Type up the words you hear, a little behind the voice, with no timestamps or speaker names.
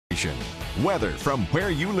station. Weather from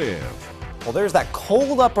where you live. Well, there's that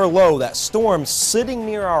cold upper low, that storm sitting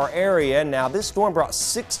near our area. Now, this storm brought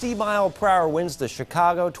 60-mile-per-hour winds to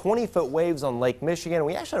Chicago, 20-foot waves on Lake Michigan.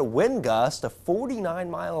 We actually had a wind gust of 49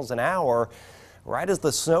 miles an hour right as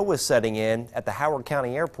the snow was setting in at the Howard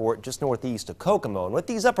County Airport just northeast of Kokomo. And with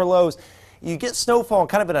these upper lows, you get snowfall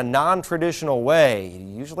kind of in a non-traditional way.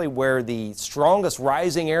 Usually where the strongest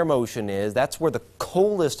rising air motion is, that's where the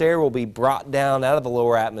coldest air will be brought down out of the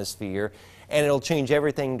lower atmosphere, and it'll change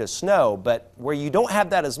everything to snow. But where you don't have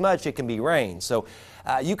that as much, it can be rain. So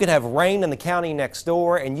you could have rain in the county next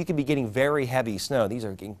door, and you could be getting very heavy snow. These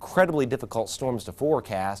are incredibly difficult storms to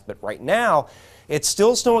forecast, but right now it's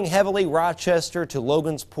still snowing heavily Rochester to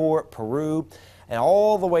Logansport, Peru, and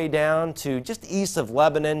all the way down to just east of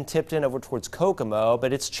Lebanon, Tipton, over towards Kokomo.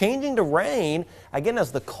 But it's changing to rain again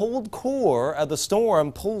as the cold core of the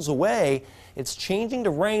storm pulls away. It's changing to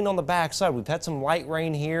rain on the backside. We've had some light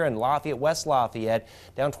rain here in Lafayette, West Lafayette,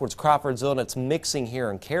 down towards Crawfordsville, and it's mixing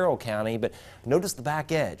here in Carroll County. But notice the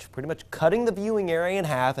back edge, pretty much cutting the viewing area in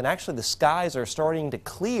half, and actually the skies are starting to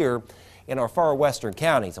clear in our far western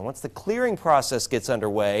counties. And once the clearing process gets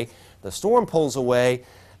underway, the storm pulls away,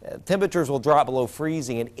 temperatures will drop below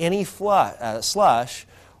freezing, and any slush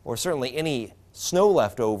or certainly any snow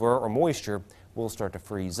left over or moisture will start to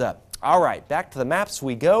freeze up. All right, back to the maps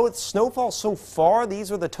we go. It's snowfall so far.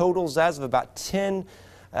 These are the totals as of about 10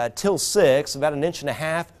 till 6. About an inch and a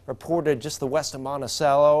half reported just the west of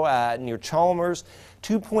Monticello near Chalmers.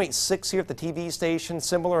 2.6 here at the TV station.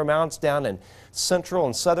 Similar amounts down in central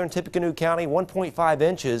and southern Tippecanoe County. 1.5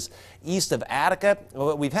 inches east of Attica.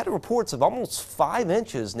 We've had reports of almost 5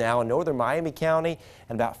 inches now in northern Miami County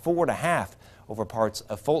and about 4.5 over parts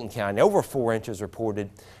of Fulton County. Over 4 inches reported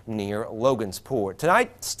near Logansport.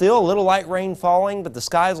 Tonight, still a little light rain falling, but the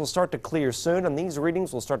skies will start to clear soon, and these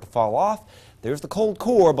readings will start to fall off. There's the cold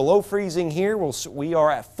core below freezing here. We are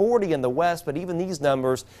at 40 in the west, but even these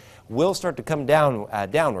numbers will start to come down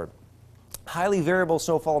downward. Highly variable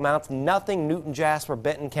snowfall amounts, nothing Newton, Jasper,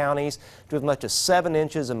 Benton counties to as much as 7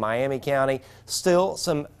 inches in Miami County. Still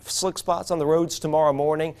some slick spots on the roads tomorrow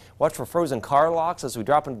morning. Watch for frozen car locks as we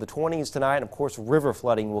drop into the 20s tonight. And of course, river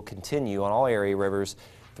flooding will continue on all area rivers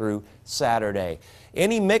through Saturday.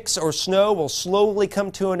 Any mix or snow will slowly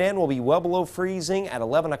come to an end. Will be well below freezing at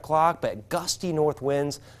 11 o'clock, but gusty north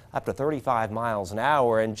winds up to 35 miles an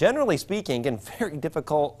hour. And generally speaking, again, very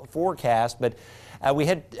difficult forecast, but we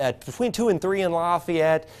had between 2 and 3 in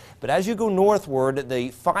Lafayette, but as you go northward, the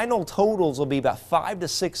final totals will be about 5 to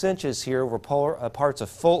 6 inches here over parts of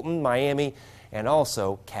Fulton, Miami, and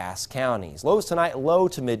also Cass counties. Lows tonight, low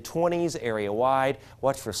to mid-20s area wide.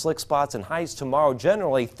 Watch for slick spots and highs tomorrow.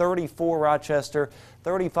 Generally 34 Rochester,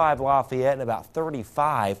 35 Lafayette, and about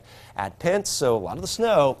 35 at Pence. So a lot of the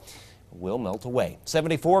snow will melt away.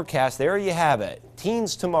 70 forecast, there you have it.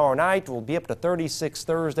 Teens tomorrow night will be up to 36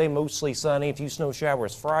 Thursday, mostly sunny. A few snow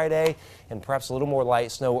showers Friday, and perhaps a little more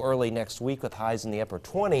light snow early next week with highs in the upper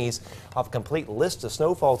 20s. I'll have a complete list of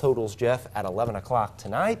snowfall totals, Jeff, at 11 o'clock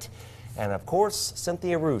tonight. And of course,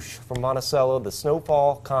 Cynthia Roosh from Monticello, the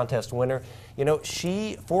snowfall contest winner. You know,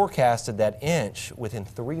 she forecasted that inch within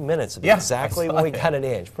 3 minutes of exactly when we got an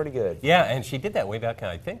inch. Pretty good. Yeah, and she did that way back,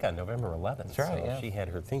 I think, on November 11th. That's right, so yeah. She had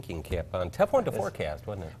her thinking cap on. Tough one to forecast,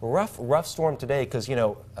 wasn't it? Rough storm today because, you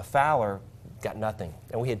know, a Fowler got nothing.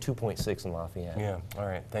 And we had 2.6 in Lafayette. Yeah, all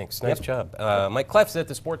right, thanks. Nice job. Mike Cleff's at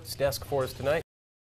the sports desk for us tonight.